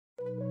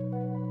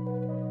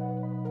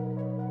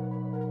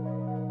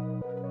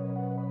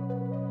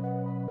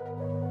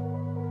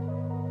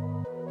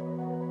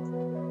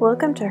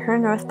Welcome to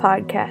HerNorth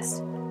podcast.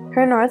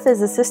 HerNorth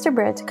is a sister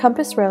brand to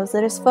Compass Rose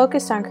that is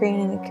focused on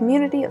creating a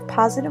community of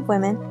positive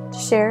women to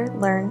share,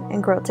 learn,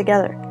 and grow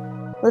together.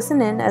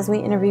 Listen in as we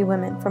interview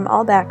women from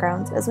all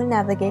backgrounds as we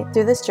navigate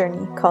through this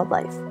journey called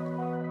life.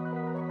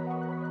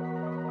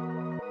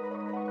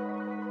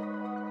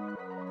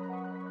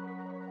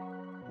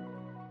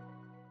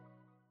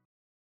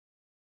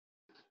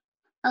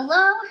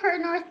 Hello,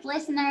 HerNorth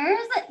listeners.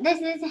 This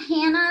is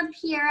Hannah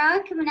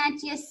Pira coming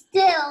at you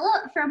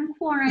still from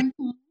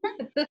quarantine.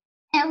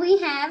 And we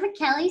have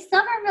Kelly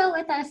Sommerville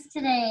with us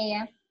today.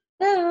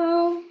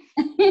 Hello.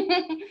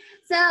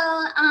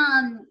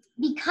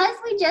 Because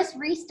we just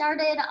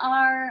restarted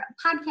our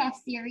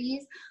podcast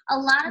series, a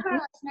lot of our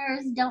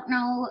listeners don't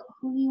know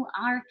who you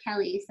are,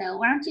 Kelly. So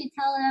why don't you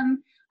tell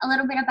them a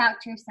little bit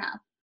about yourself?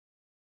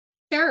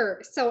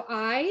 Sure. So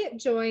I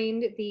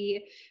joined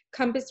the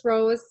Compass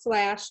Rose /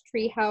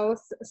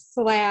 Treehouse /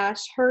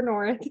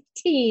 HerNorth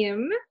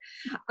team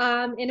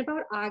in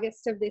about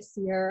August of this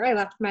year. I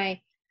left my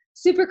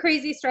super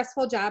crazy,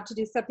 stressful job to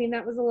do something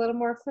that was a little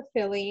more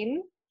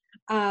fulfilling.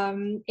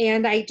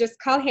 And I just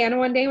called Hannah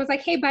one day and was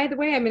like, hey, by the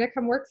way, I'm going to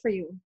come work for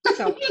you.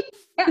 So,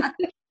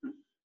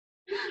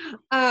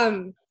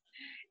 and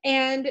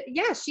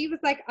yeah, she was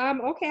like,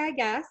 okay, I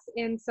guess.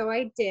 And so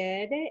I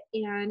did,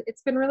 and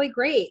it's been really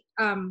great.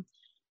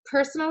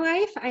 Personal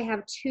life, I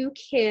have two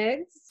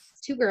kids,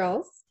 two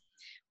girls.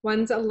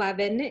 One's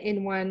 11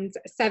 and one's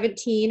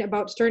 17,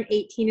 about to turn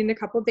 18 in a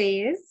couple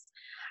days.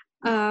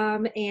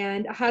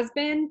 And a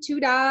husband, two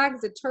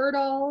dogs, a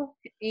turtle,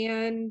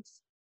 and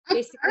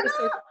basically.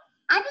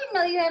 I didn't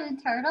know you had a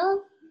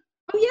turtle.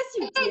 Oh, yes,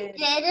 you did.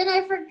 I did, and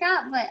I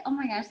forgot, but oh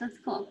my gosh, that's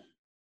cool.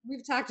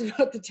 We've talked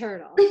about the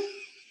turtle.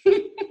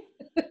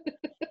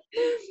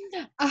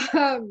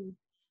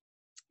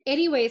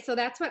 Anyway, so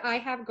that's what I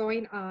have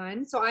going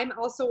on. So I'm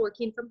also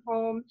working from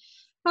home,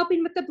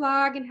 helping with the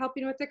blog and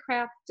helping with the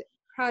craft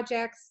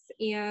projects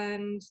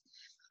and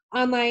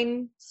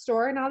online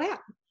store and all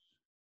that.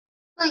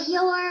 But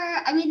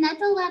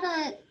that's a lot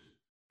of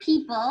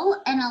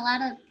people and a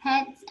lot of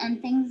pets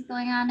and things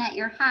going on at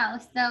your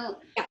house. So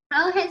yeah.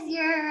 How has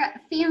your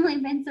family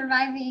been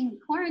surviving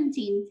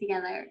quarantine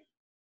together?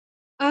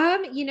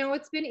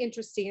 It's been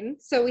interesting.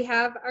 So we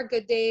have our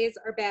good days,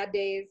 our bad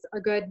days, our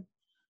good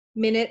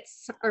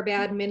minutes, our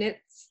bad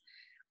minutes.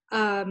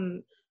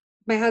 My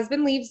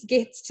husband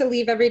gets to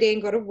leave every day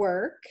and go to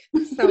work.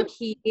 So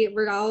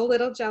we're all a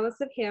little jealous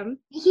of him.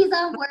 He's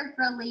on work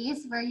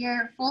release where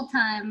you're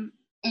full-time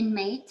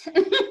inmate.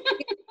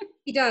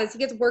 He does. He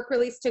gets work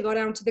release to go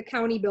down to the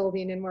county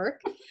building and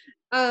work.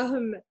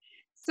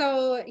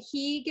 So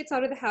he gets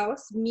out of the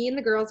house. Me and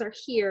the girls are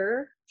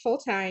here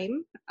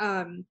full-time.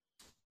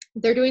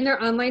 They're doing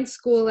their online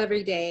school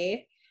every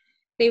day.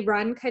 They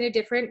run kind of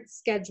different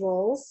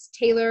schedules.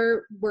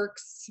 Taylor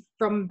works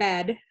from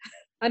bed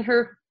on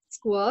her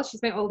school.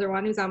 She's my older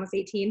one who's almost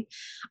 18.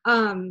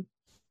 I'm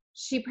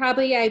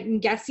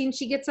guessing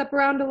she gets up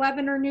around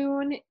 11 or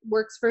noon,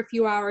 works for a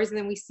few hours, and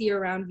then we see her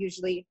around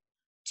usually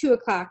 2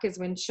 o'clock is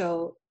when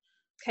she'll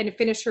kind of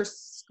finish her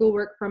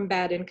schoolwork from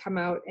bed and come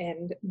out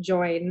and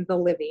join the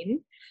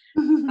living.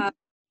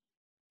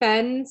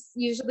 Ben's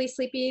usually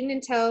sleeping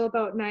until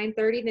about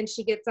 9:30. Then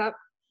she gets up,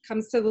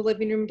 comes to the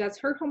living room, does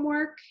her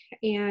homework,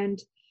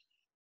 and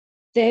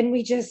then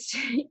we just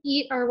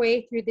eat our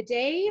way through the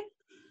day,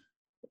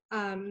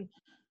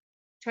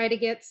 try to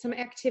get some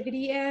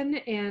activity in,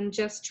 and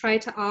just try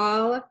to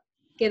all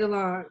get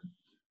along.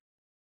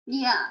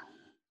 Yeah,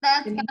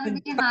 that's gonna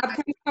be hard. Bob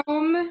comes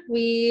home,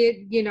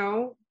 we,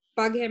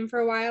 bug him for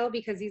a while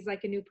because he's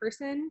like a new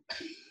person,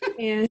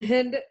 and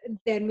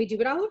then we do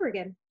it all over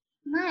again.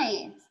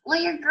 Nice. Well,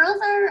 your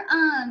girls are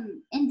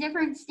in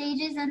different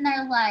stages in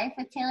their life,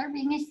 with Taylor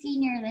being a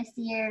senior this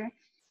year.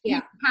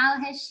 Yeah. How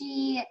has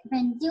she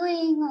been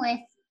doing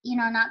with,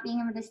 not being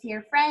able to see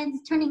her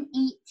friends, turning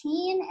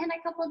 18 in a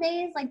couple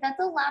days? Like, that's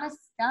a lot of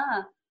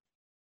stuff.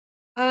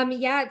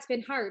 Yeah, it's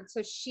been hard.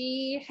 So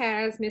she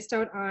has missed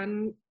out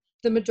on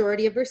the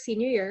majority of her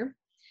senior year.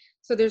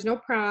 So there's no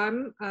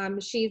prom.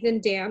 She's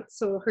in dance,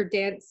 so her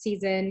dance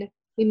season,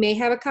 we may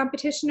have a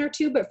competition or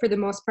two, but for the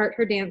most part,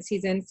 her dance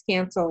season's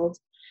canceled.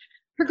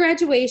 Her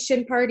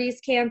graduation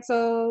party's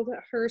canceled.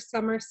 Her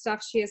summer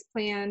stuff she has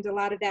planned, a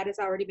lot of that has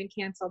already been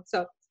canceled.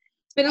 So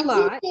it's been a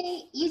lot.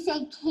 You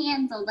say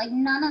canceled, like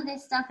none of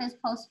this stuff is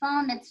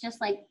postponed. It's just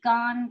like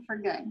gone for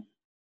good.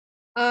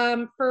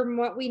 From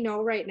what we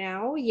know right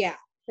now, yeah,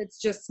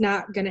 it's just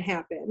not going to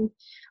happen.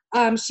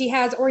 She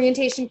has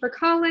orientation for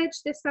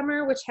college this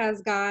summer, which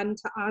has gone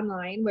to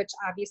online, which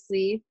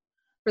obviously,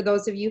 for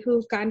those of you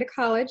who've gone to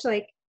college,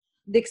 like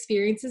the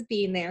experience is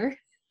being there,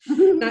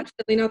 not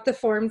filling out the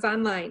forms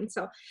online.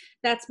 So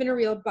that's been a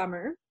real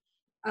bummer.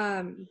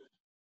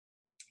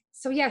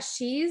 So yeah,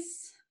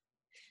 she's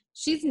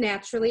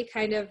naturally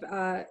kind of,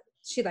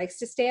 she likes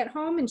to stay at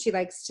home and she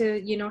likes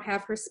to,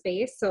 have her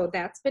space. So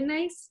that's been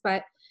nice.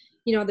 But,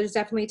 there's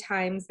definitely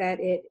times that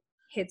it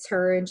hits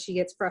her and she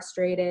gets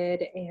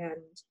frustrated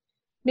and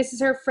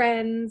misses her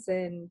friends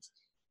and,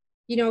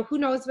 who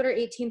knows what her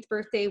 18th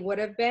birthday would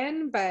have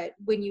been, but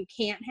when you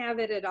can't have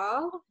it at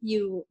all,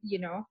 you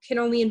can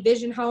only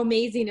envision how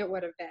amazing it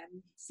would have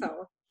been.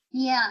 So.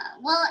 Yeah.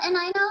 Well, and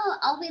I know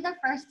I'll be the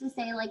first to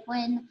say, like,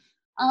 when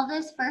all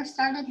this first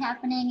started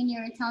happening and you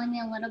were telling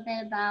me a little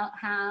bit about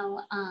how,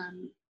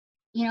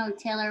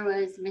 Taylor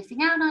was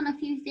missing out on a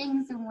few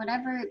things and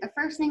whatever, the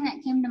first thing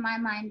that came to my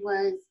mind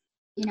was,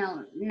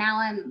 now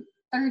I'm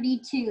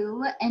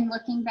 32 and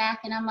looking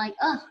back and I'm like,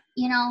 oh,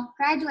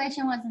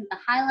 graduation wasn't the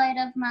highlight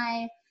of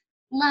my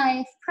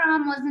life.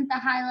 Prom wasn't the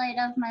highlight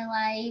of my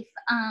life.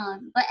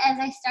 But as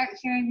I start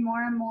hearing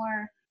more and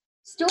more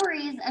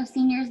stories of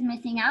seniors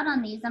missing out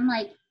on these, I'm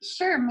like,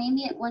 sure,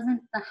 maybe it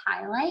wasn't the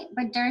highlight,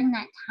 but during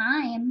that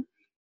time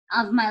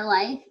of my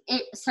life,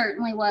 it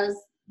certainly was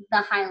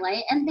the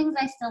highlight and things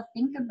I still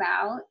think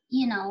about,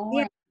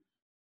 Yeah.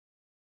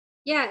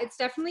 Yeah, it's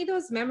definitely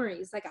those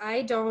memories. Like,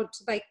 I don't,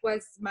 like,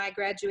 was my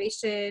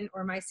graduation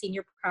or my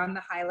senior prom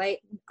the highlight?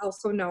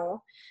 Also,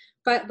 no.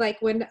 But,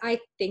 like, when I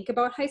think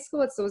about high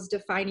school, it's those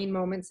defining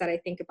moments that I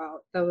think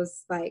about.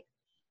 Those, like,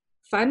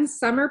 fun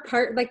summer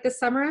part, like the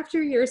summer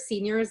after you're a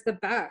senior is the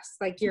best.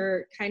 Like,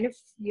 you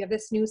have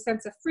this new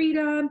sense of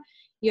freedom.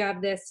 You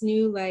have this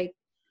new, like,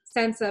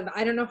 sense of,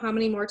 I don't know how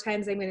many more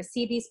times I'm going to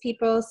see these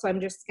people. So I'm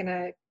just going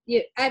to,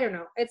 I don't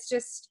know. It's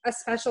just a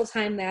special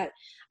time that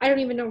I don't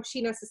even know if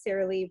she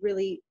necessarily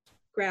really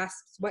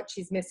grasps what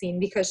she's missing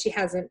because she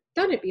hasn't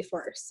done it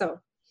before. So.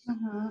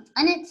 Mm-hmm.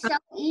 And it's so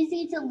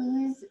easy to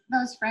lose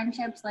those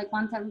friendships. Like,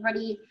 once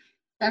everybody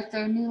starts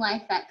their new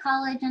life at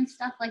college and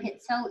stuff, like,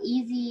 it's so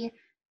easy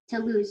to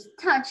lose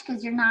touch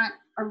because you're not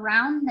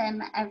around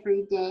them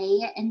every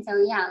day. And so,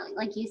 yeah,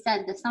 like you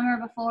said, the summer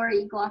before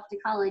you go off to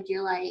college,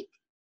 you're like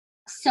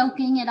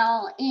soaking it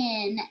all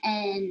in.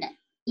 And,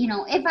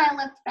 if I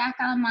looked back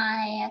on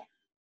my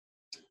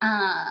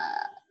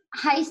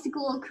high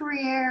school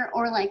career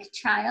or like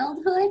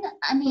childhood,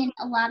 I mean,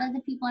 a lot of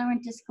the people I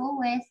went to school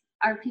with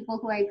are people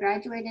who I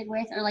graduated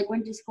with or like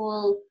went to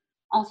school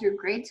all through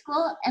grade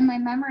school. And my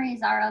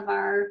memories are of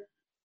our,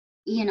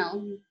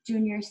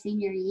 junior,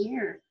 senior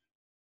year.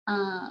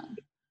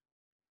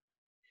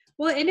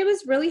 Well, and it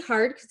was really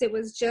hard because it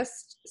was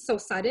just so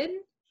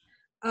sudden.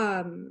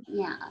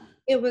 Yeah.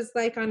 It was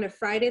like on a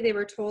Friday, they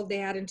were told they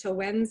had until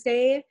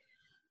Wednesday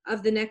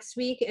of the next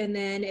week. And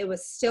then it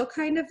was still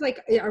kind of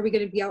like, are we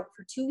going to be out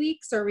for 2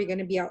 weeks? Or are we going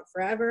to be out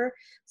forever?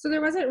 So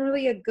there wasn't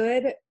really a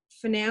good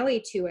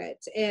finale to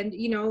it. And,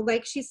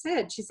 like she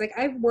said, she's like,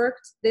 I've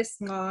worked this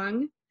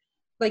long.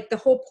 Like, the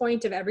whole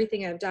point of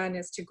everything I've done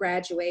is to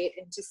graduate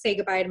and to say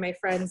goodbye to my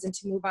friends and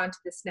to move on to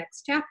this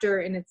next chapter.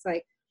 And it's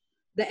like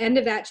the end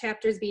of that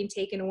chapter is being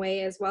taken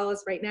away, as well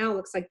as right now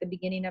looks like the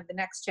beginning of the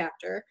next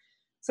chapter.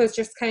 So it's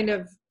just kind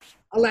of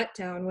a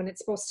letdown when it's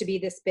supposed to be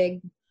this big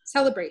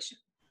celebration.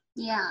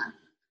 Yeah.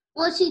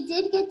 Well, she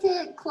did get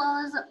to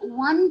close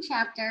one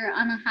chapter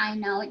on a high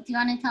note. Do you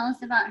want to tell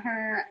us about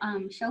her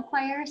show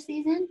choir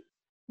season?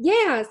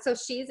 Yeah, so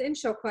she's in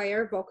show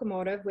choir,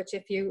 Vocomotive, which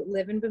if you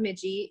live in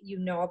Bemidji, you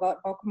know about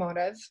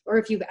Vocomotive, or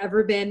if you've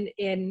ever been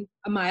in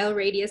a mile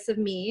radius of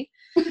me.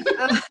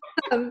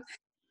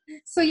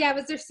 So yeah, it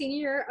was their senior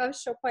year of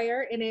show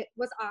choir, and it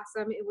was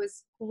awesome. It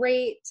was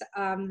great.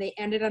 They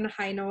ended on a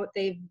high note.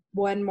 They've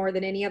won more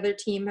than any other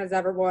team has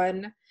ever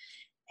won.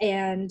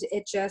 And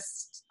it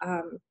just,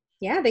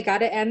 they got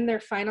to end their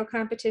final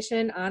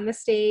competition on the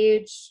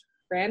stage,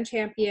 grand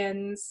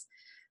champions.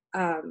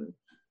 And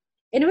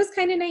it was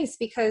kind of nice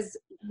because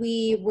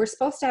we were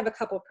supposed to have a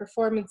couple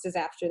performances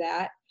after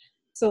that.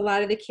 So a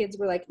lot of the kids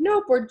were like,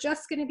 nope, we're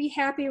just going to be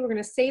happy. We're going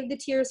to save the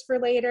tears for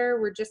later.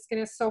 We're just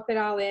going to soak it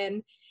all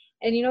in.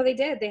 And, they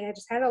did. They had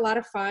just had a lot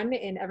of fun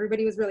and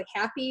everybody was really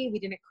happy. We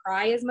didn't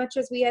cry as much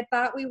as we had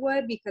thought we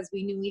would because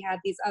we knew we had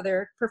these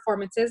other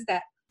performances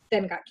that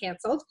then got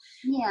canceled.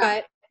 Yeah.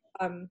 But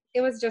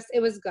it was good.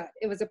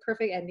 It was a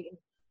perfect ending.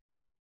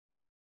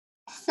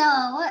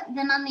 So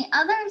then on the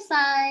other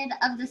side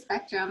of the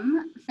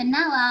spectrum,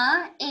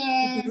 Fenella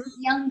is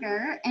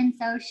younger, and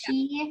so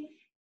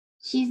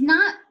she's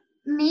not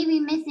maybe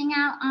missing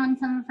out on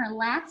some of her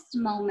last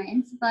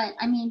moments, but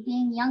I mean,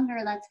 being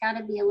younger, that's got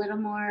to be a little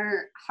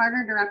more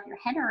harder to wrap your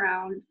head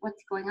around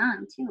what's going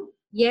on too.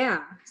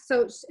 Yeah,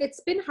 so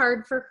it's been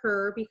hard for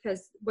her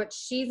because what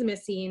she's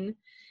missing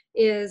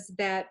is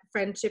that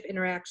friendship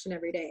interaction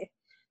every day.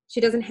 She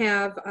doesn't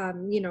have,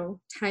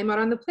 time out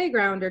on the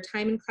playground or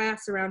time in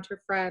class around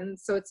her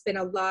friends. So it's been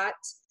a lot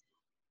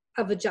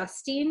of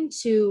adjusting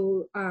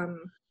to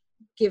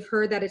give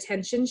her that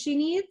attention she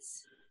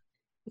needs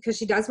because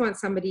she does want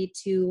somebody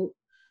to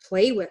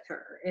play with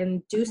her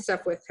and do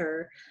stuff with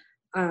her.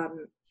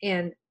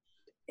 And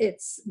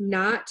it's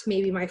not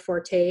maybe my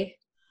forte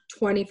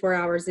 24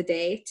 hours a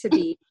day to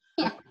be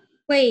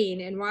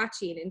playing and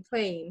watching and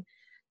playing.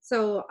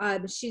 So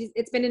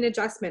it's been an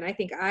adjustment. I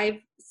think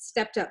I've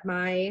stepped up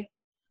my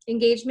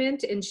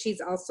engagement and she's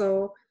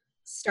also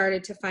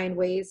started to find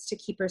ways to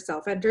keep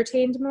herself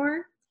entertained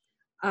more,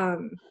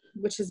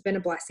 which has been a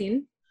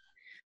blessing.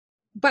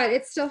 But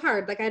it's still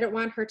hard. Like, I don't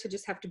want her to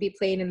just have to be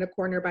playing in the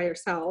corner by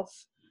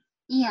herself.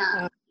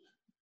 Yeah.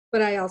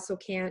 But I also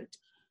can't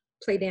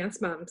play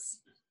dance moms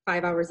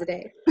 5 hours a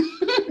day.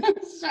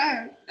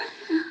 Sure.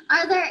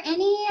 Are there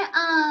any,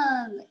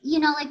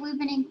 like we've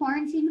been in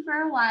quarantine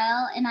for a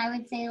while, and I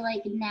would say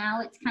like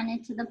now it's kind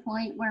of to the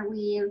point where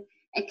we've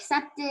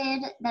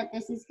accepted that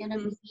this is going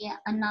to be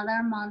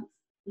another month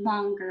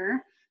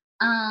longer.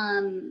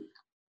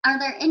 Are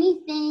there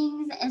any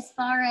things as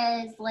far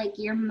as like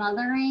your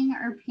mothering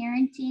or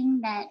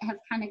parenting that have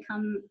kind of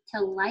come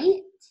to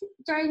light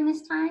during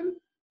this time?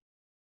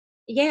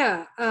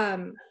 Yeah.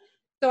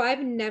 So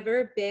I've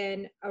never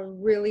been a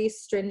really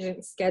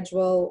stringent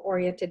schedule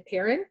oriented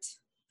parent.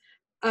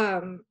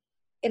 And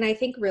I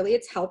think really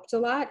it's helped a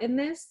lot in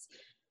this.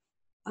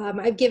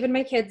 I've given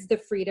my kids the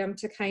freedom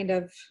to kind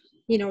of,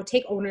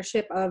 take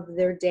ownership of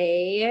their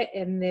day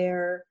and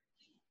their,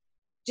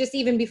 just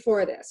even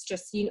before this,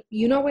 just,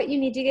 you know what you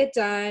need to get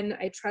done.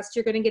 I trust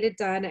you're going to get it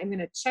done. I'm going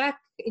to check.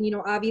 And,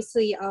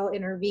 obviously I'll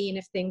intervene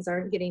if things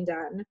aren't getting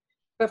done.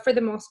 But for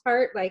the most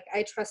part, like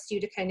I trust you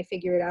to kind of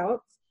figure it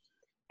out.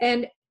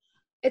 And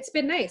it's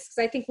been nice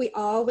because I think we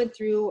all went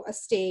through a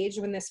stage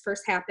when this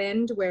first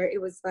happened where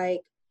it was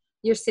like,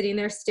 you're sitting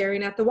there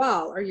staring at the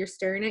wall or you're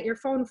staring at your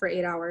phone for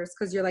 8 hours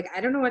because you're like, I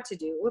don't know what to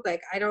do.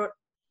 Like,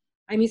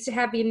 I'm used to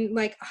having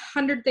like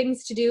 100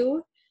 things to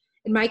do.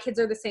 And my kids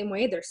are the same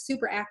way. They're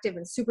super active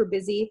and super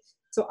busy.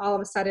 So all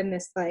of a sudden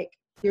this, like,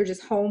 you're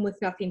just home with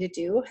nothing to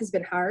do has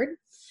been hard.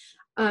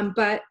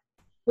 But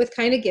with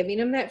kind of giving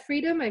them that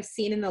freedom, I've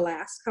seen in the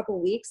last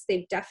couple weeks,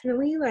 they've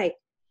definitely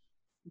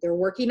they're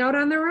working out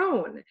on their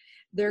own.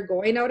 They're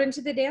going out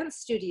into the dance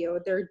studio.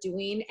 They're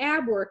doing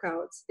ab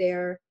workouts.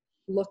 They're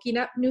looking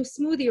up new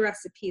smoothie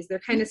recipes. They're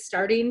kind of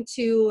starting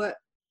to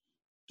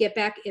get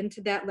back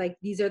into that, like,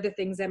 these are the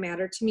things that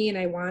matter to me. And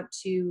I want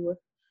to,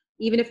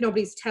 even if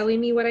nobody's telling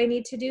me what I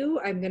need to do,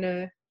 I'm going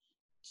to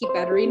keep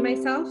bettering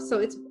myself. So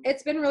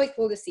it's been really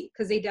cool to see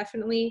because they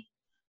definitely,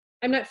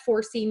 I'm not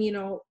forcing,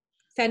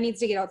 Fen needs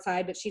to get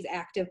outside, but she's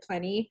active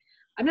plenty.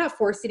 I'm not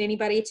forcing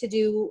anybody to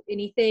do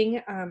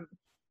anything.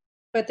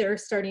 But they're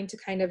starting to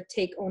kind of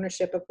take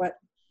ownership of what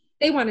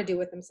they want to do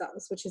with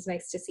themselves, which is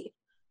nice to see.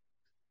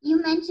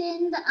 You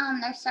mentioned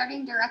they're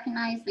starting to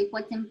recognize like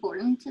what's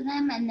important to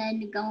them and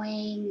then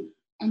going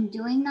and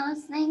doing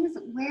those things.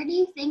 Where do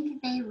you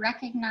think they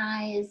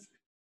recognize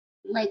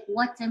like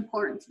what's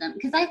important to them?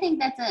 Because I think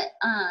that's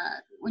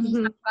when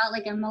you talk about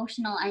like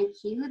emotional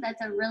IQ,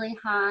 that's a really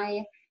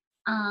high,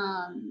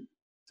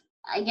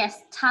 I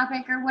guess,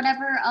 topic or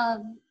whatever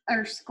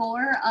or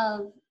score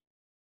of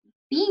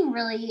being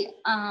really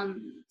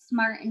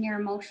smart in your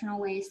emotional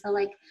ways. So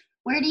like,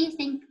 where do you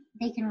think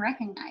they can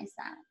recognize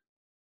that?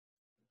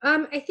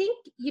 I think,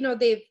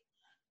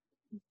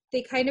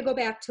 they kind of go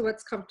back to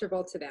what's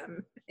comfortable to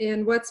them,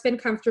 and what's been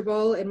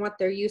comfortable and what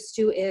they're used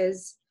to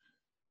is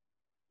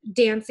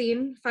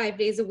dancing 5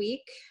 days a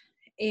week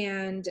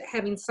and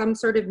having some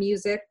sort of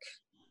music.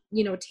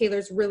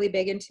 Taylor's really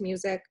big into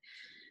music.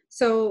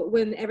 So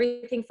when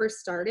everything first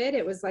started,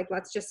 it was like,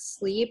 let's just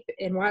sleep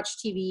and watch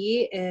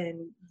TV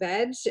and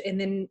veg. And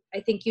then I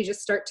think you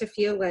just start to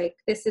feel like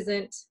this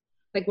isn't,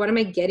 like, what am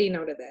I getting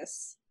out of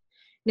this?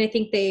 And I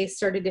think they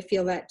started to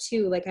feel that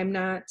too. Like, I'm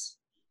not,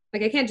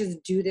 like, I can't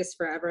just do this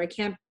forever. I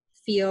can't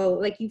feel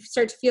like, you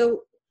start to feel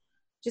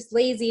just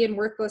lazy and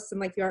worthless and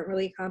like you aren't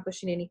really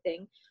accomplishing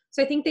anything.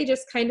 So I think they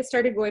just kind of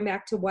started going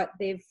back to what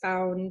they've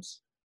found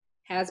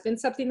has been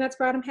something that's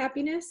brought them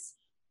happiness.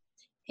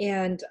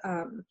 And,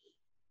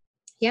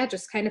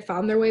 just kind of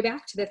found their way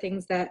back to the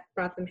things that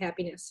brought them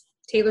happiness.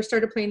 Taylor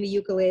started playing the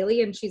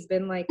ukulele and she's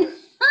been like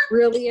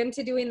really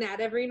into doing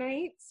that every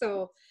night.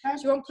 So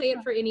she won't play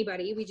it for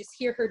anybody. We just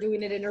hear her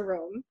doing it in her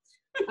room,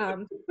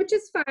 which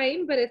is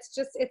fine, but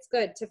it's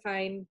good to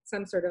find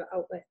some sort of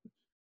outlet.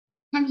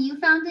 Have you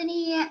found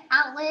any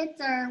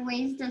outlets or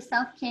ways to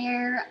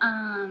self-care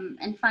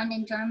and find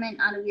enjoyment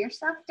out of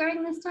yourself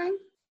during this time?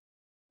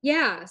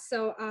 Yeah.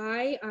 So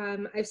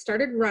I've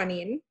started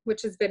running,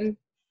 which has been,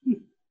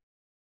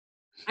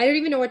 I don't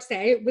even know what to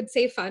say. I would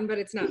say fun, but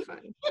it's not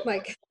fun.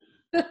 Like,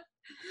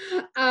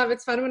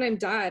 it's fun when I'm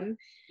done.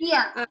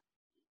 Yeah.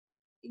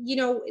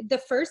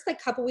 The first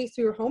couple weeks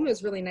we were home, it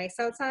was really nice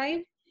outside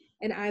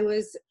and I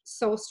was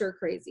so stir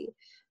crazy.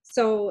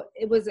 So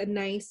it was a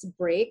nice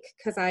break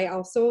because I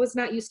also was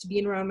not used to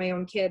being around my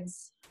own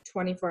kids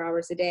 24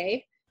 hours a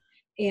day.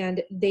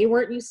 And they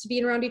weren't used to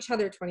being around each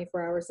other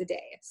 24 hours a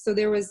day. So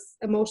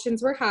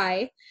emotions were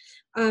high.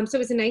 So it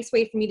was a nice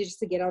way for me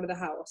to get out of the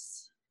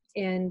house.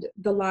 And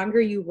the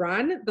longer you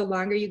run, the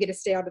longer you get to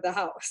stay out of the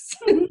house.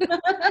 There's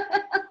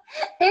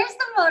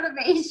the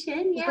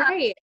motivation. Yeah.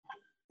 Right.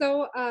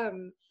 So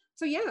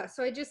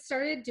I just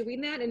started doing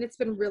that and it's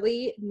been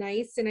really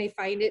nice. And I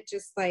find it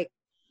just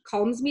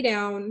calms me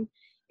down.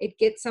 It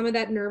gets some of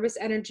that nervous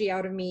energy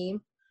out of me.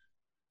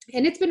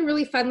 And it's been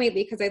really fun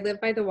lately because I live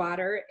by the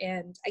water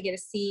and I get to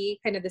see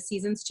kind of the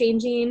seasons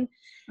changing.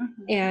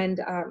 Mm-hmm. And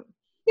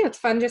it's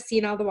fun just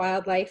seeing all the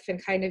wildlife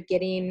and kind of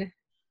getting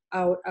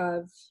out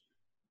of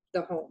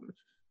the home.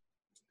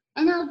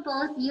 I know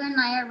both you and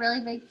I are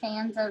really big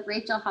fans of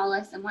Rachel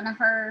Hollis, and one of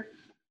her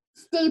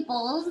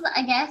staples,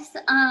 I guess,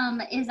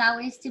 is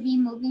always to be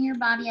moving your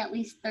body at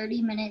least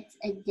 30 minutes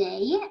a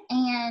day.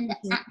 And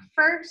at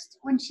first,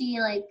 when she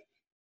like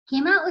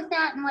came out with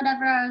that and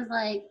whatever, I was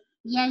like,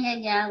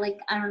 yeah, like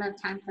I don't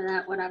have time for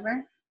that,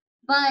 whatever.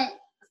 But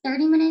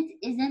 30 minutes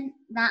isn't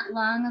that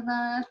long of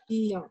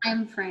a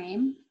time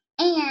frame.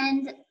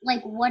 And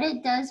like what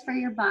it does for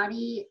your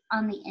body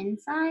on the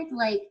inside,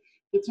 like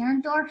gets your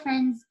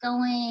endorphins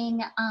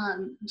going,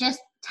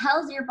 just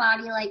tells your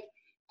body like,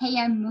 hey,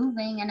 I'm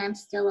moving and I'm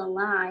still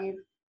alive.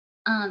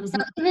 So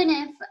even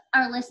if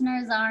our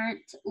listeners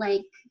aren't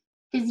like,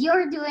 because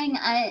you're doing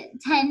a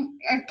 10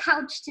 or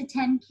couch to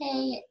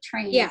 10K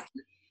training. Yeah.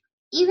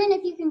 Even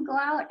if you can go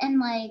out and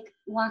like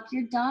walk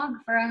your dog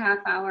for a half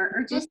hour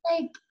or just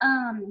like,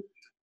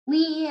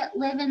 we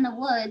live in the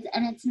woods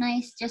and it's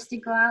nice just to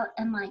go out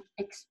and like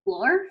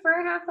explore for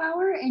a half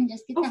hour and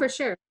just get for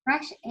sure.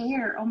 fresh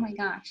air. Oh my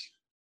gosh.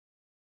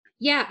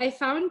 Yeah, I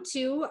found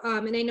too,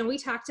 and I know we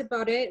talked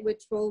about it,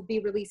 which we'll be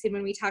releasing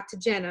when we talk to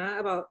Jenna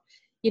about,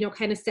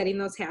 kind of setting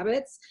those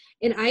habits.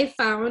 And I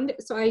found,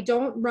 so I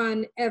don't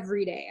run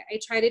every day. I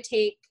try to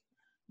take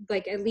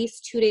like at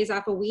least 2 days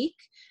off a week.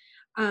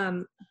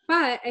 But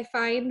I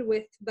find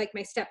with like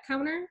my step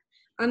counter,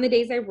 on the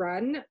days I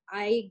run,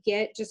 I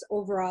get just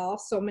overall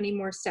so many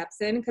more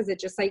steps in because it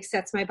just like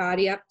sets my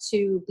body up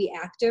to be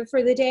active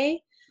for the day.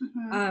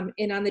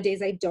 And on the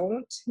days I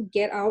don't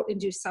get out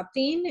and do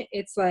something,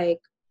 it's like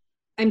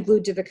I'm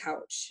glued to the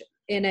couch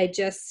and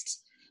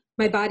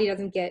my body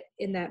doesn't get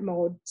in that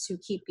mode to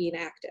keep being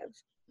active.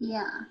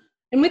 Yeah.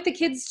 And with the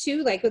kids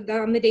too, like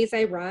on the days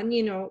I run,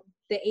 the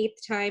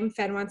 8th time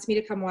Fen wants me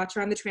to come watch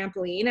her on the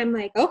trampoline. I'm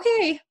like,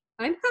 okay,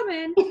 I'm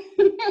coming.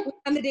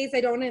 On the days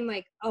I don't, I'm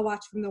like, I'll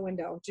watch from the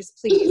window. Just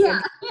please.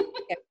 Yeah.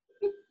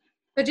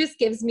 It just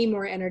gives me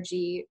more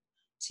energy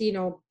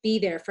to, be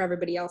there for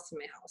everybody else in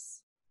my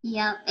house.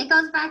 Yeah. It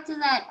goes back to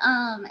that,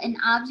 an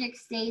object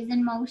stays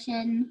in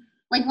motion.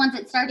 Like once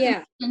it starts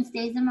in motion,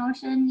 stays in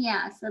motion.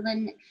 Yeah. So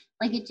then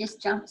like it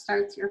just jump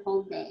starts your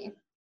whole day.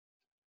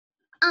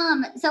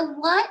 So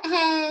what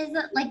has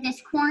like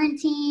this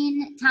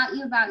quarantine taught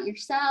you about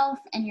yourself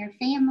and your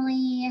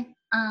family,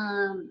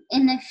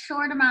 in the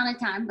short amount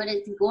of time, but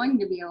it's going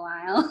to be a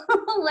while?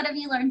 What have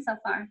you learned so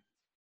far?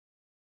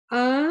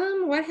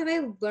 What have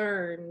I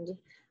learned?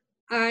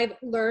 I've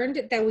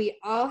learned that we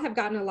all have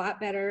gotten a lot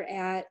better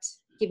at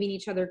giving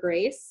each other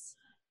grace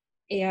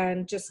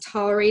and just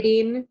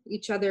tolerating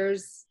each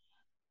other's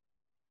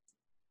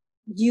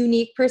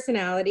unique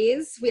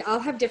personalities. We all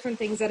have different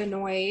things that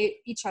annoy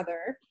each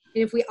other.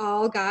 And if we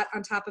all got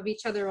on top of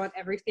each other on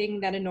everything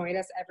that annoyed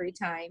us every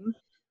time,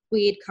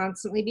 we'd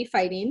constantly be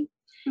fighting.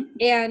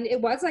 And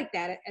it was like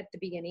that at the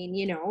beginning,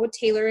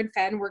 Taylor and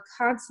Fen were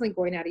constantly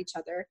going at each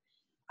other.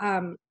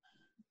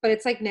 But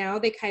it's like now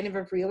they kind of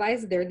have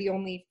realized they're the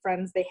only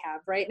friends they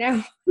have right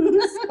now.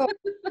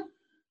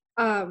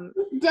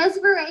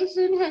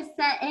 Desperation has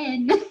set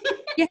in.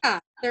 Yeah.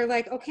 They're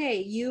like, okay,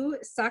 you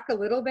suck a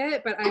little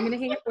bit, but I'm going to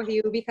hang out with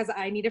you because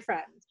I need a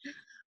friend.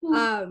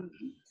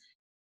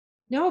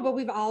 No, but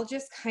we've all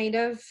just kind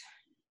of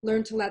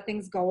learned to let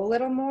things go a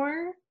little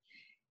more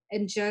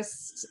and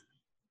just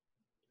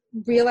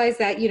realize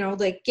that,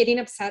 like getting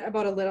upset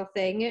about a little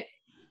thing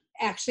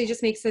actually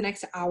just makes the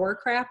next hour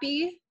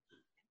crappy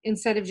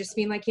instead of just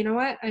being like, you know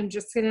what, I'm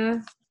just going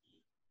to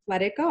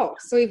let it go.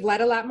 So we've let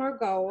a lot more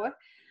go.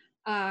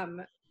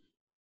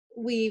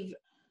 We've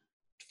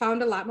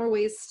found a lot more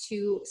ways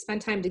to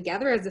spend time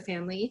together as a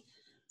family.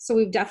 So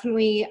we've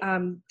definitely,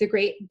 the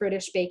Great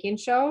British Baking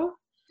Show.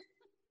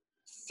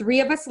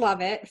 3 of us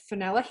love it.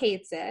 Fenella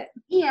hates it.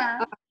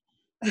 Yeah.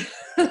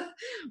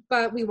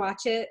 But we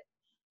watch it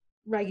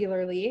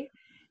regularly.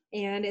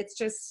 And it's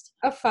just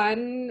a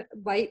fun,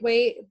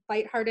 lightweight,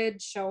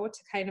 lighthearted show to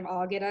kind of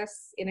all get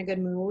us in a good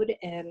mood.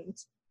 And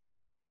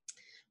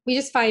we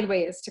just find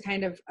ways to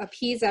kind of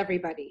appease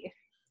everybody.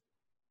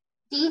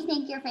 Do you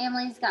think your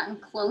family's gotten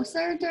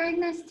closer during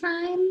this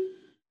time?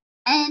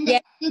 And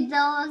did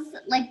those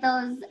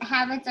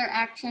habits or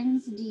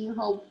actions, do you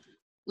hope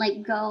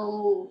like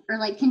go or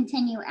like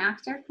continue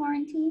after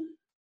quarantine?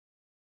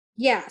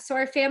 Yeah, so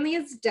our family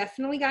has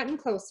definitely gotten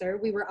closer.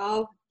 We were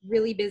all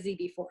really busy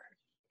before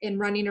and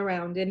running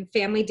around and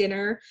family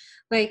dinner.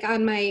 Like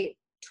on my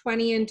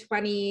 20 and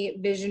 20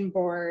 vision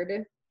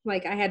board,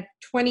 like I had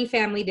 20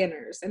 family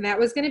dinners, and that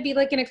was going to be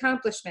like an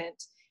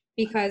accomplishment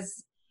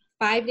because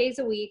 5 days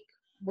a week,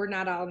 we're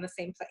not all in the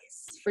same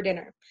place for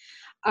dinner.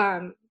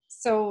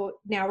 So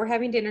now we're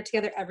having dinner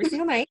together every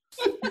single night.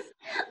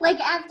 Like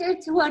after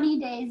 20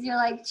 days, you're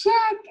like,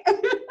 check.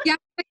 Yeah.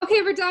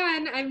 Okay, we're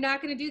done. I'm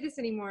not going to do this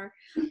anymore.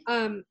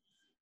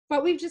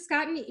 But we've just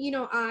gotten,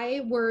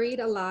 I worried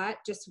a lot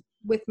just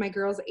with my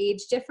girls'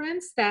 age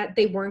difference that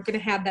they weren't going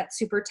to have that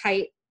super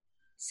tight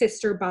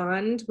sister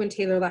bond when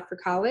Taylor left for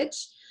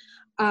college,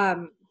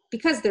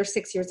 because they're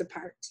 6 years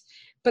apart.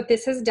 But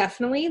this has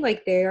definitely,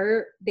 like,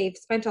 they've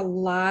spent a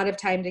lot of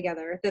time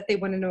together that they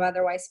wouldn't have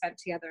otherwise spent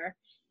together.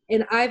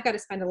 And I've got to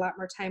spend a lot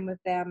more time with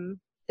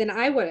them than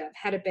I would have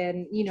had it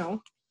been,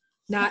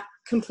 not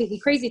completely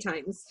crazy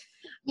times.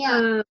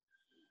 Yeah.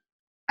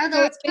 Are So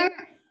there it's been,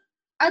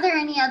 are there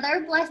any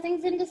other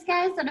blessings in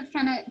disguise that have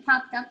kind of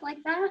popped up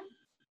like that?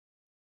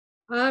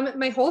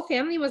 my whole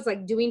family was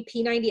like doing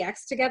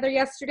P90X together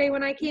yesterday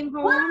when I came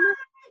home. What?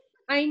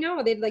 I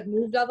know they'd like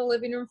moved all the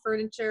living room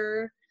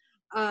furniture.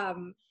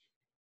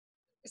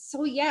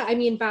 So yeah, I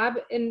mean, Bob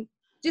and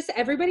just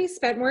everybody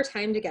spent more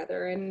time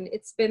together, and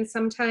it's been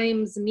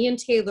sometimes me and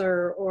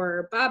Taylor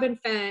or Bob and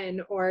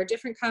Fen or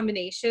different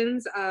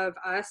combinations of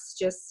us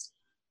just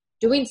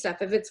doing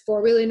stuff. If it's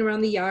four-wheeling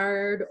around the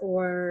yard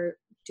or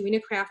doing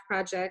a craft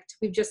project,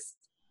 we've just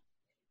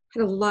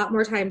had a lot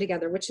more time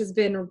together, which has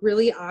been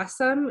really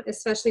awesome,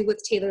 especially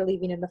with Taylor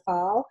leaving in the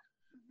fall.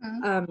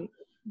 Mm-hmm.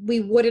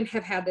 We wouldn't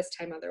have had this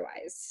time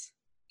otherwise.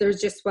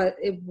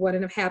 It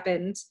wouldn't have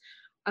happened.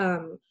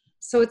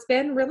 So it's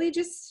been really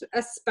just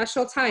a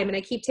special time. And I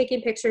keep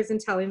taking pictures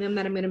and telling them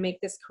that I'm going to make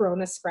this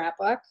Corona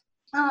scrapbook.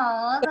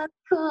 Oh, that's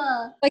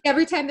cool. Like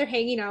every time they're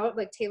hanging out,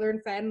 like Taylor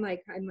and Fen,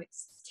 like I'm like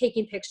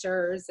taking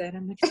pictures and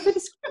I'm like, look at the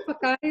scrapbook,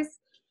 guys.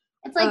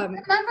 It's like,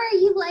 remember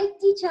you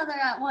liked each other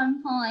at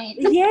one point.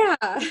 Yeah.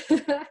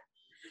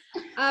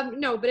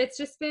 No, but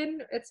it's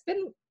been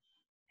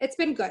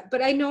good.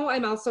 But I know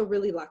I'm also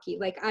really lucky.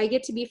 Like I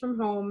get to be from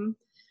home.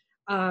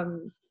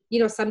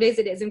 Some days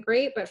it isn't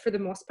great, but for the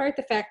most part,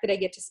 the fact that I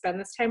get to spend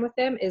this time with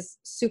them is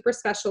super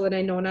special. And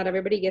I know not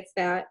everybody gets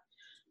that.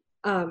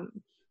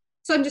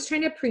 So I'm just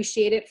trying to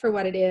appreciate it for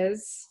what it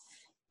is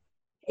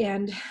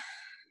and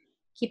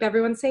keep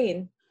everyone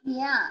sane.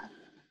 Yeah.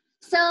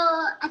 So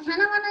I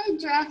kind of want to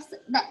address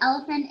the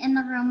elephant in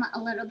the room a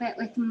little bit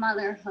with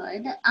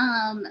motherhood. So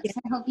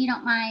I hope you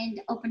don't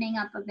mind opening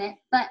up a bit.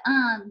 But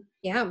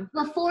Yeah.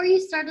 before you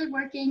started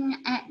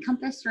working at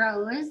Compass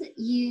Rose,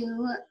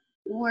 you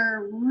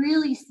were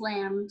really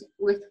slammed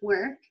with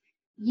work.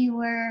 You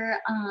were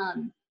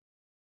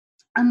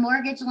a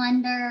mortgage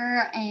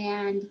lender,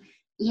 and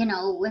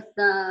with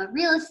the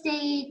real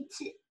estate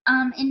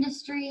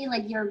industry,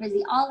 like you're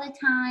busy all the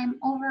time,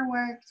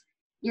 overworked.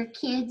 Your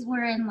kids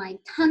were in like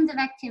tons of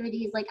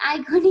activities like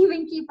I couldn't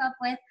even keep up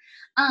with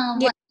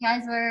what you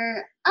guys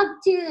were up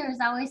to. There's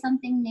always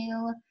something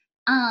new.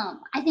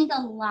 I think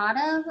a lot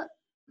of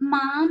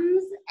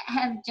moms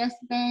have just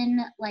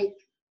been like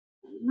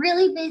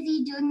really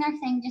busy doing their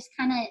thing, just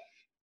kind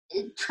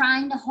of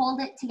trying to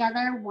hold it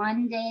together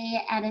one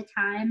day at a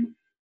time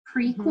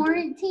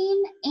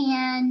pre-quarantine.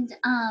 And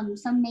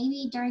so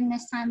maybe during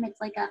this time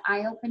it's like an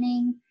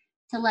eye-opening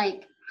to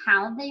like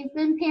how they've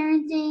been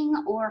parenting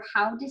or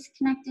how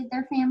disconnected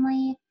their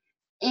family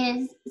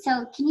is.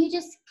 So can you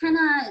just kind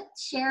of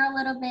share a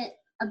little bit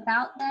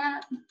about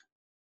that?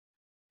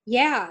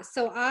 Yeah.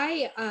 So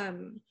I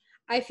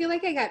feel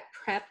like I got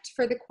prepped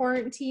for the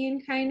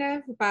quarantine kind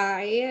of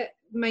by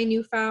my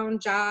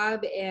newfound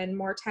job and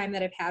more time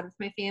that I've had with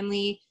my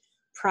family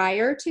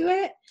prior to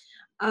it.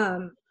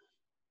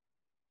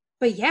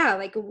 But yeah,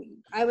 like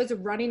I was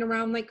running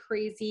around like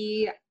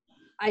crazy.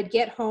 I'd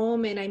get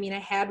home and I mean, I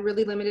had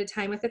really limited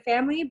time with the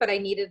family, but I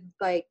needed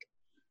like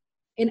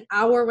an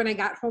hour when I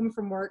got home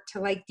from work to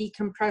like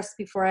decompress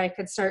before I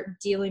could start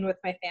dealing with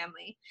my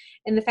family.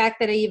 And the fact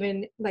that I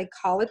even like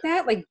call it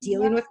that, like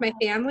dealing with my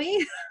family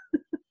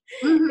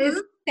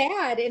is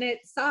sad, and it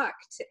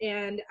sucked.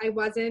 And I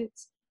wasn't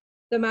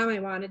the mom I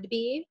wanted to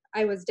be.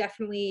 I was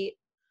definitely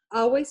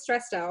always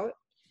stressed out.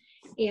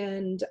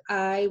 And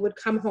I would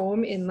come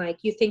home and like,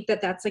 you think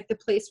that that's like the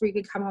place where you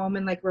could come home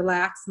and like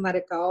relax and let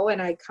it go.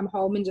 And I'd come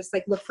home and just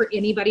like look for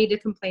anybody to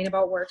complain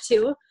about work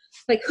to.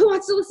 Like, who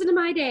wants to listen to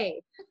my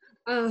day?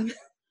 And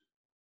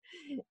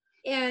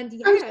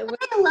yeah, I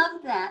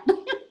love that.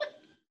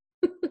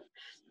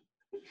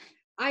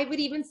 I would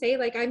even say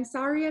like, I'm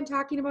sorry I'm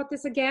talking about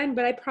this again,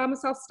 but I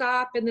promise I'll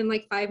stop. And then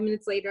like 5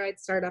 minutes later,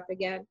 I'd start up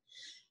again.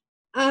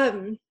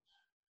 But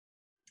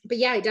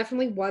yeah, I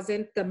definitely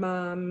wasn't the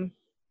mom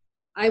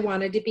I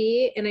wanted to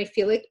be. And I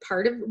feel like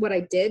part of what I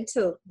did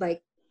to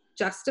like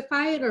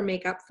justify it or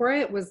make up for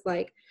it was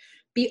like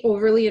be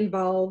overly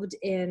involved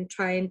in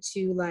trying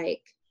to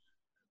like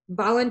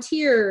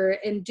volunteer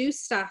and do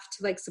stuff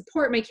to like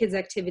support my kids'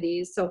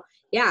 activities. So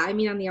yeah, I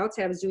mean, on the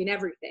outside I was doing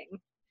everything.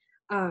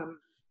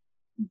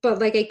 But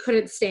like I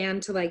couldn't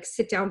stand to like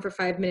sit down for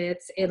 5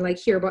 minutes and like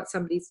hear about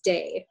somebody's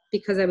day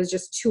because I was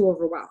just too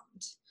overwhelmed.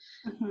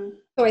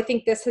 So I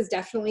think this has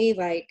definitely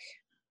like,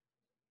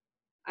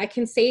 I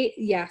can say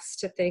yes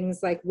to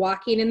things like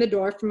walking in the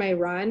door for my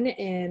run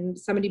and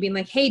somebody being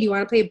like, hey, do you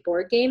want to play a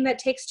board game that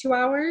takes 2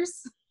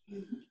 hours?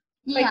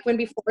 Yeah. Like when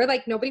before,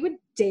 like nobody would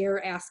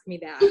dare ask me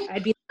that.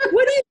 I'd be like,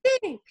 what do you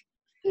think?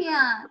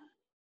 Yeah.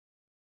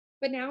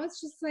 But now it's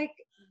just like,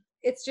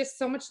 it's just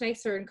so much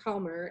nicer and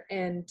calmer.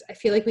 And I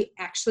feel like we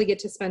actually get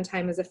to spend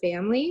time as a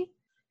family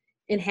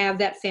and have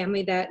that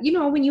family that,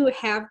 when you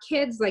have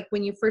kids, like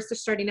when you first are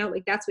starting out,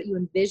 like that's what you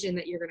envision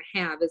that you're going to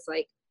have is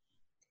like,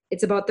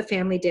 it's about the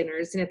family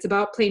dinners and it's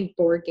about playing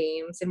board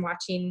games and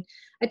watching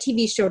a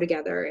TV show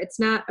together. It's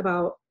not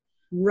about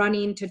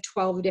running to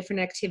 12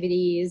 different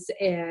activities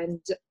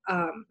and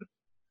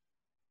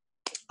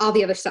all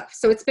the other stuff.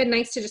 So it's been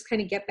nice to just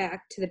kind of get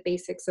back to the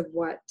basics of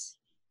what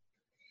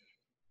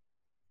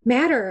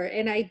matter.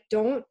 And I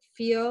don't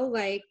feel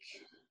like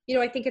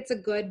I think it's a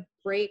good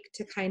break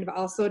to kind of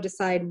also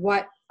decide,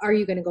 what are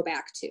you going to go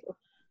back to?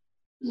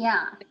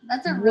 Yeah,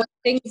 that's a what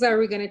things are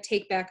we going to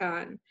take back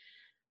on?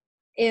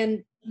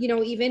 And,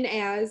 even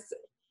as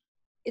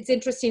it's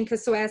interesting,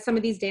 because as some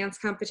of these dance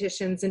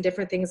competitions and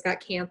different things got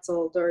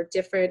canceled, or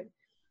different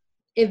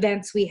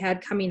events we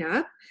had coming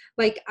up,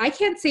 like, I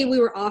can't say we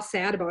were all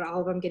sad about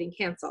all of them getting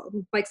canceled.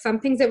 Like, some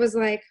things it was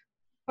like,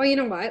 oh, you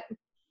know what?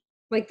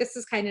 Like, this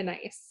is kind of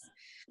nice.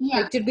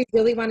 Yeah. Like, did we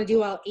really want to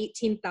do all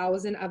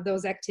 18,000 of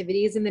those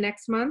activities in the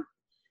next month?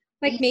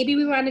 Like, maybe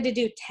we wanted to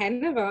do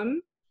 10 of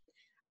them.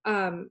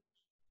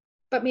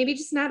 But maybe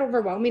just not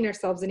overwhelming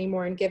ourselves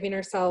anymore and giving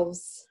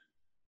ourselves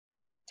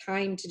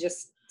time to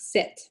just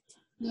sit.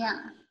 Yeah.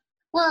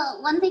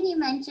 Well, one thing you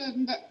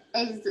mentioned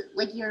is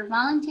like you're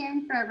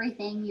volunteering for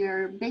everything.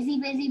 You're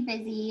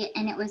busy,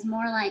 and it was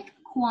more like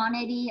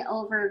quantity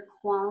over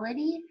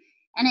quality.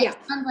 And it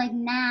sounds like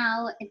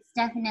now it's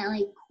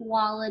definitely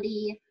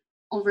quality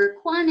over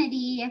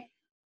quantity.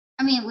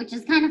 I mean, which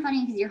is kind of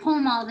funny because you're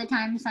home all the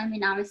time. So, I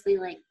mean, obviously,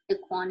 like, the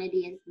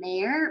quantity is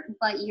there,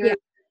 but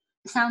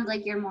sounds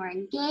like you're more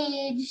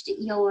engaged.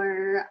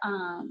 You're,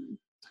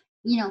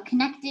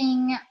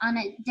 connecting on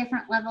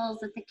different levels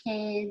with the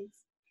kids.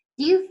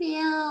 Do you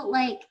feel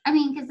like, I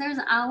mean, because there's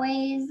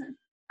always,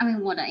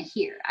 what I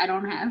hear, I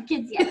don't have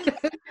kids yet.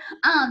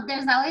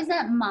 There's always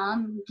that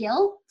mom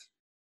guilt.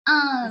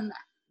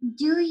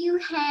 Do you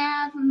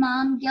have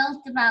mom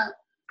guilt about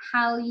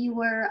how you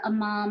were a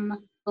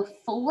mom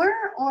before,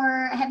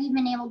 or have you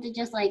been able to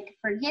just like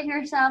forgive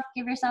yourself,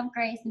 give yourself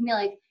grace, and be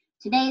like,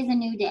 today is a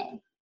new day?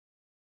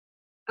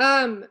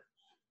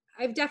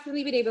 I've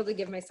definitely been able to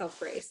give myself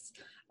grace.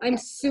 I'm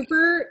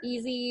super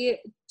easy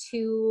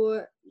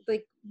to,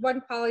 like, one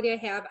quality I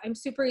have, I'm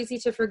super easy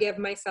to forgive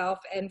myself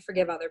and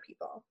forgive other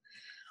people.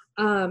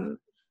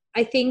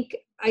 I think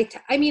I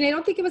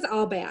don't think it was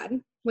all bad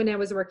when I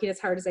was working as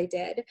hard as I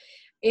did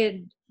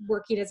and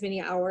working as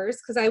many hours,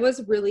 because I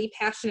was really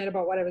passionate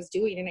about what I was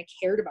doing and I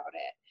cared about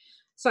it.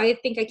 So I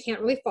think I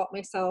can't really fault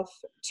myself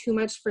too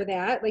much for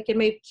that. Like, and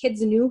my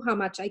kids knew how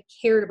much I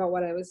cared about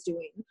what I was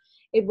doing.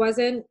 It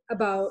wasn't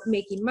about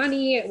making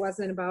money. It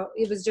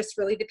was just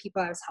really the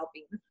people I was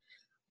helping.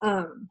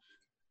 I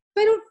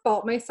don't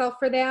fault myself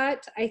for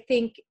that. I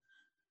think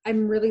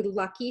I'm really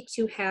lucky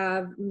to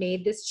have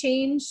made this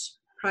change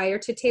prior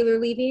to Taylor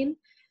leaving,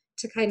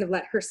 to kind of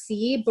let her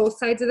see both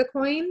sides of the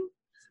coin.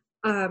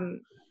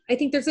 I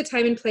think there's a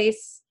time and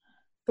place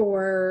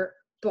for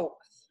both.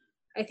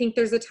 I think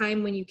there's a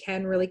time when you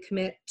can really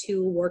commit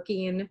to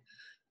working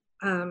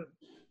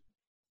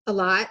a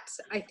lot.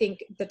 I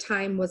think the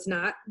time was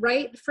not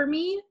right for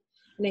me.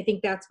 And I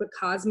think that's what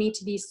caused me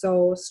to be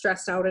so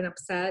stressed out and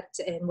upset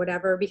and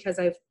whatever, because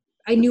I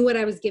knew what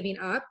I was giving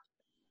up.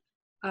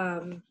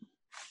 So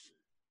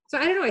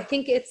I don't know. I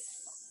think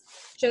it's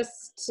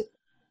just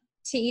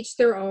to each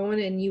their own,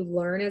 and you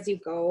learn as you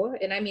go.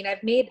 And I mean,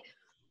 I've made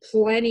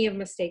plenty of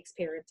mistakes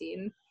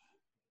parenting.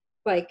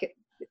 Like,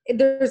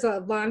 there's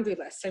a laundry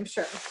list, I'm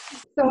sure.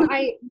 So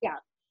I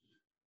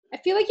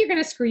feel like you're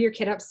going to screw your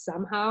kid up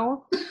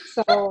somehow.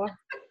 So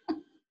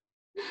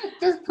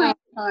just plan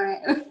for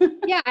it.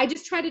 Yeah, I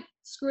just try to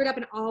screw it up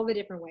in all the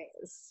different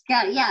ways.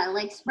 Yeah,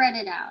 like spread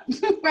it out.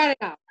 Spread it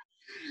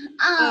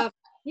out.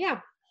 Yeah.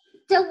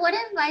 So what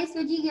advice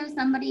would you give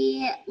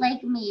somebody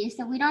like me?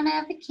 So we don't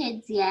have the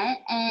kids yet,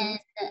 and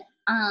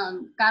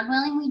God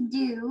willing we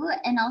do,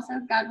 and also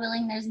God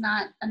willing there's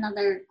not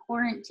another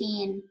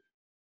quarantine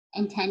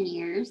in 10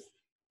 years.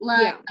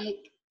 Like,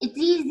 it's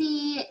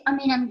easy. I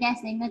mean, I'm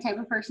guessing the type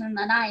of person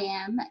that I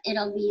am,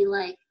 it'll be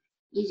like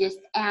you just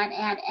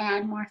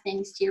add more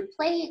things to your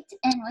plate,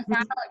 and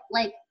without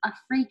like a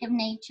freak of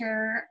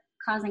nature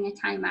causing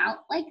a timeout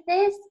like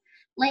this,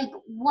 like,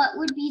 what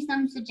would be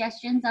some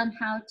suggestions on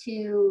how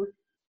to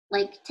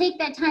like take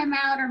that time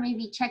out, or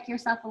maybe check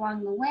yourself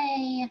along the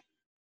way?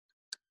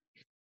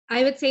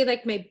 I would say,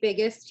 like, my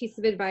biggest piece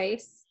of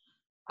advice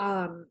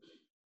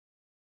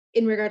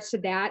in regards to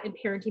that and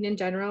parenting in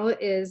general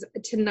is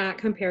to not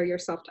compare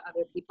yourself to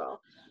other people,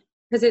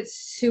 because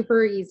it's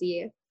super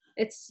easy.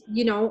 It's,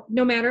 no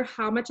matter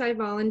how much I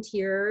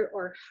volunteer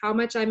or how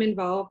much I'm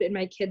involved in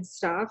my kids'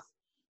 stuff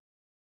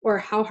or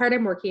how hard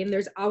I'm working,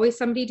 there's always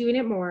somebody doing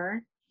it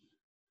more.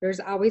 There's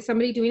always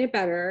somebody doing it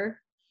better.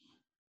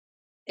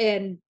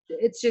 And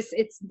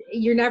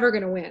you're never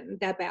going to win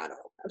that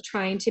battle of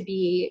trying to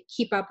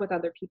keep up with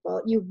other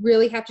people. You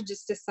really have to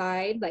just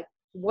decide, like,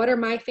 what are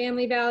my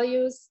family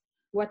values?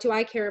 What do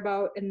I care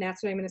about? And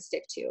that's what I'm going to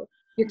stick to.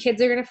 Your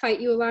kids are going to fight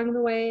you along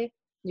the way.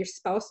 Your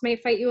spouse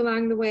might fight you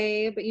along the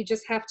way, but you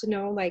just have to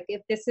know, like,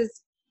 if this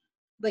is,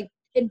 like,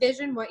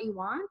 envision what you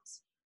want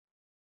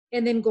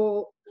and then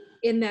go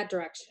in that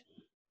direction.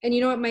 And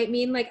it might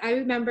mean, like, I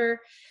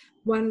remember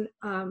one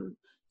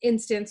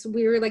instance,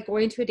 we were like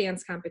going to a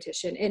dance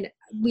competition and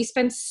we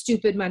spent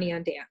stupid money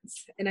on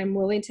dance. And I'm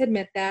willing to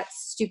admit that,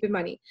 stupid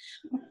money.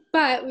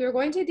 But we were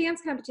going to a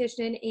dance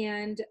competition,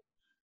 and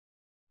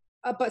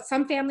but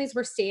some families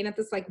were staying at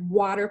this like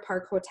water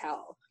park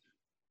hotel,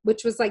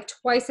 which was like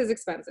twice as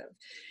expensive.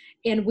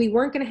 And we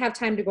weren't going to have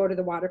time to go to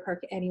the water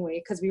park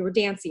anyway, because we were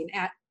dancing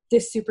at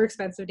this super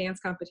expensive dance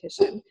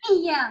competition.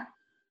 Yeah.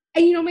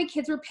 And, you know, my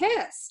kids were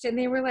pissed and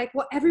they were like,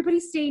 well,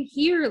 everybody's staying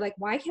here. Like,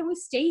 why can't we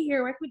stay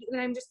here? Why can't we?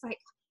 And I'm just like,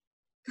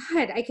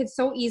 God, I could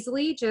so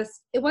easily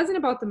just, it wasn't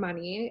about the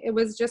money. It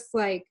was just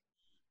like,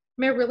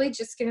 am I really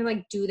just going to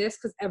like do this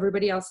because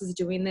everybody else is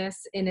doing this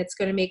and it's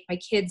going to make my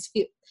kids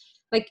feel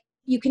like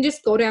you can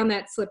just go down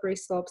that slippery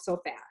slope so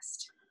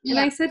fast. And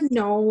I said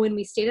no, and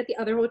we stayed at the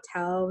other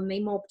hotel and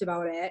they moped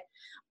about it.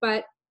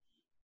 But,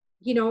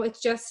 you know,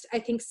 it's just, I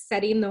think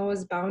setting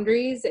those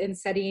boundaries and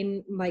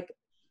setting like,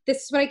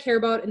 this is what I care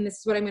about and this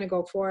is what I'm going to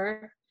go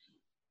for.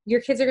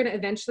 Your kids are going to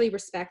eventually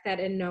respect that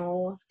and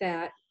know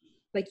that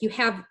like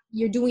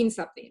you're doing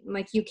something,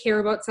 like you care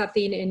about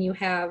something and you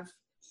have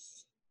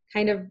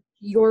kind of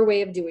your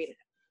way of doing it.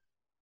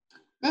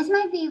 This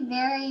might be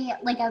very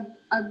like a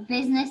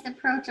business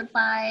approach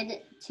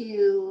applied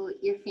to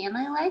your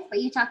family life, but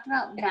you talked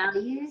about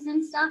values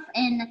and stuff.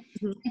 And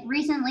like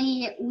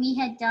recently we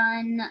had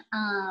done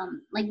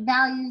like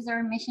values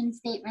or mission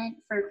statement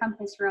for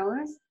Compass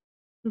Rose.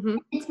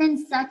 It's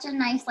been such a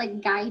nice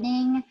like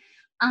guiding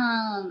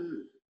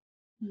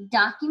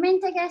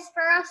document, I guess,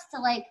 for us to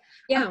like,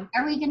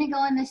 are we going to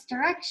go in this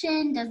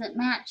direction? Does it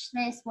match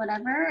this,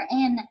 whatever?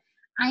 And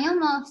I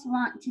almost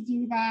want to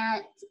do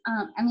that.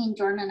 I mean,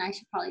 Jordan and I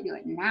should probably do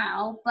it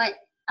now, but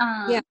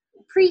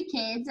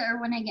pre-kids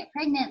or when I get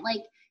pregnant,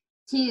 like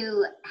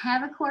to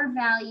have a core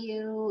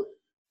value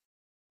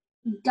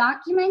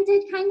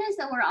documented kind of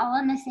so we're all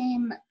on the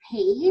same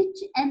page.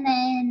 And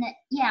then,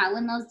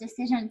 when those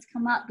decisions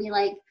come up, be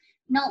like,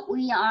 no,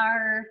 we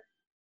are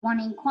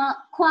wanting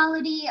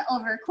quality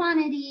over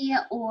quantity,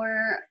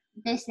 or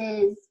this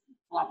is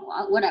blah,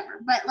 blah,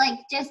 whatever. But like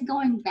just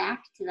going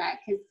back to that,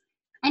 because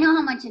I know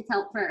how much it's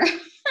helped for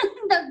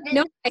the business.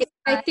 No,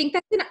 I think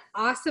that's an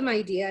awesome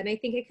idea. And I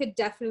think it could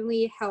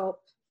definitely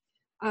help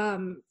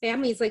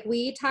families. Like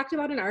we talked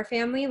about in our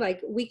family, like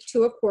week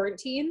 2 of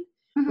quarantine,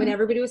 when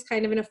everybody was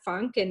kind of in a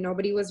funk and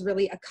nobody was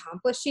really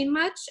accomplishing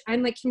much.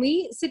 I'm like, can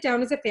we sit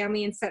down as a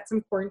family and set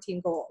some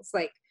quarantine goals?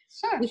 Like,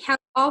 we have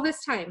all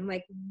this time.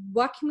 Like,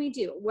 what can we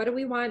do? What do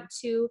we want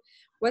to,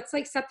 what's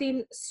like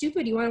something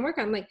stupid you want to work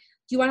on? Like,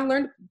 do you want to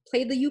learn to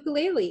play the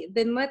ukulele?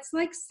 Then let's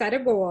like set a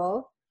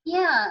goal.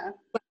 Yeah.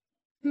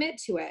 Commit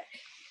to it.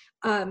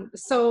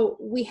 So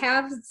we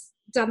have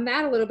done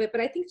that a little bit, but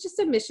I think just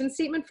a mission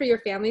statement for your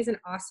family is an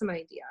awesome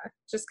idea.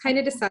 Just kind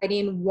of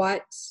deciding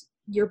what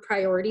your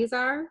priorities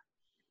are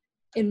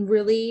and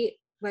really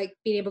like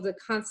being able to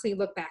constantly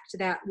look back to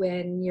that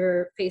when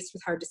you're faced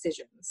with hard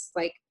decisions,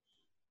 like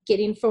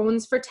getting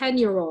phones for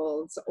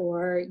 10-year-olds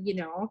or, you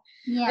know,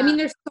 I mean,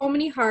 there's so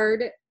many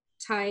hard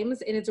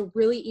times and it's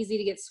really easy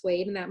to get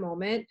swayed in that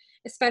moment,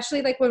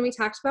 especially like when we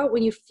talked about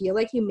when you feel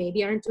like you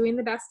maybe aren't doing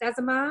the best as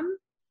a mom.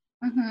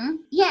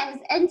 Yes,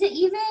 and to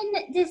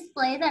even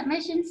display that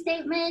mission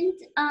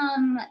statement,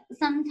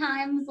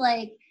 sometimes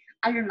like,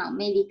 I don't know,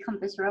 maybe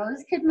Compass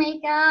Rose could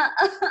make a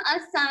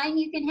sign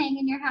you can hang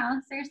in your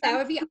house or something. That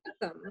would be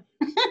awesome.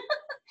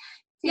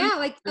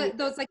 Like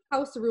those like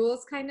house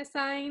rules kind of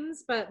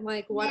signs, but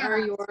like what are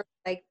your,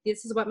 like,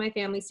 this is what my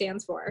family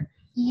stands for.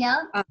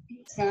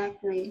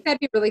 Exactly.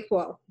 That'd be really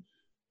cool.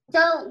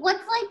 So what's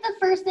like the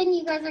first thing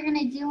you guys are going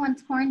to do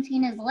once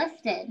quarantine is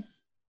lifted?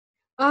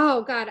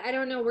 Oh God, I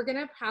don't know. We're going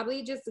to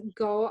probably just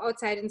go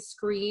outside and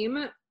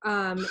scream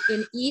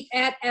and eat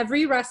at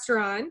every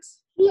restaurant.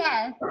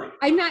 Yes.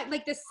 I'm not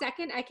like the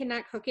second I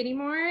cannot cook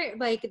anymore,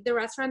 like the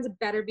restaurants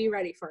better be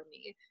ready for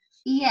me.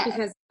 Yeah.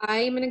 Because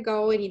I'm going to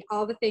go and eat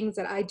all the things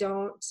that I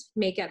don't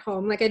make at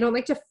home. Like I don't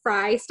like to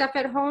fry stuff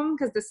at home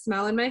because the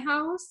smell in my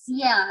house.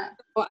 Yeah.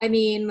 So, I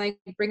mean, like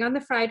bring on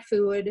the fried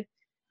food,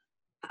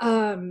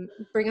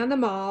 bring on the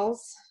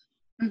malls.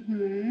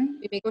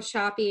 We may go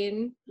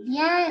shopping.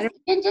 Yes.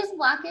 And just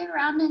walking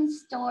around in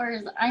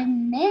stores. I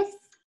miss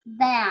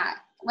that.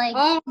 Like,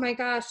 oh my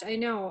gosh, I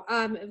know.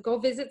 Go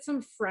visit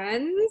some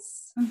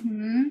friends.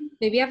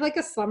 Maybe have like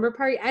a slumber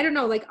party. I don't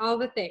know, like all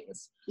the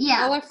things.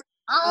 Yeah.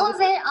 All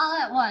of it all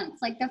at once.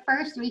 Like the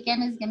first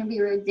weekend is going to be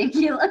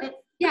ridiculous.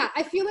 Yeah,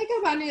 I feel like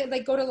I want to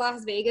like go to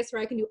Las Vegas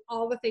where I can do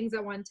all the things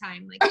at one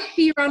time. Like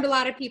be around a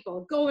lot of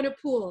people, go in a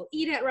pool,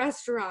 eat at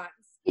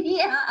restaurants.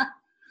 Yeah.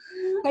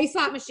 Play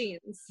slot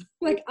machines.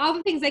 Like all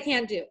the things I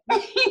can't do.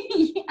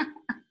 Yeah.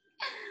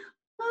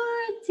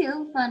 Oh,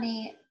 too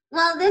funny.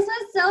 Well, this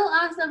was so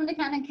awesome to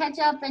kind of catch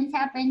up and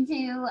tap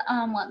into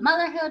what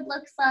motherhood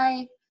looks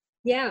like.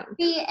 Yeah.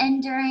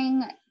 And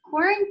during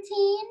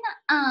quarantine,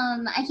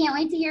 I can't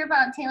wait to hear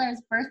about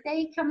Taylor's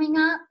birthday coming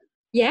up.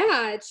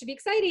 Yeah, it should be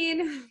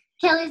exciting.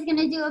 Kelly's going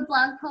to do a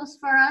blog post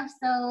for us,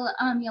 so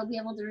you'll be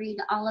able to read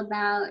all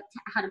about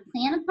how to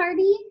plan a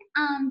party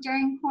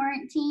during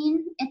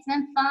quarantine. It's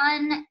been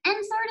fun and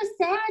sort of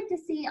sad to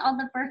see all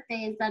the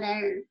birthdays that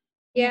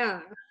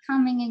are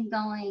coming and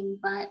going,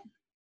 but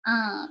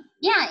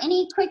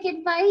any quick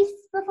advice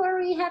before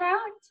we head out?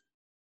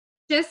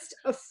 Just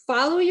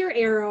follow your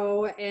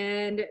arrow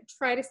and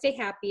try to stay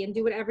happy and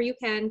do whatever you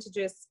can to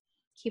just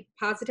keep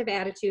a positive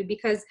attitude,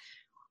 because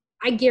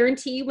I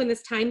guarantee when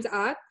this time's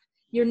up,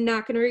 you're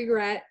not going to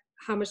regret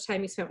how much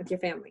time you spent with your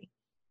family.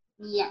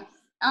 Yes,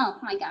 Oh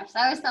my gosh,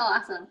 that was so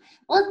awesome.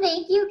 Well,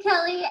 thank you,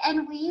 Kelly,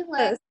 and we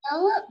will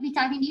be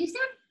talking to you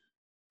soon.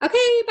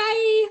 Okay,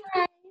 bye.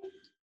 Bye.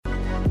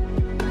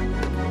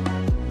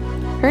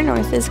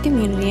 HerNorth is a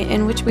community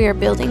in which we are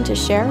building to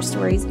share our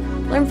stories,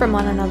 learn from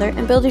one another,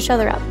 and build each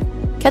other up.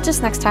 Catch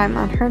us next time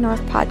on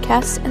HerNorth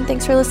Podcast, and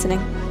thanks for listening.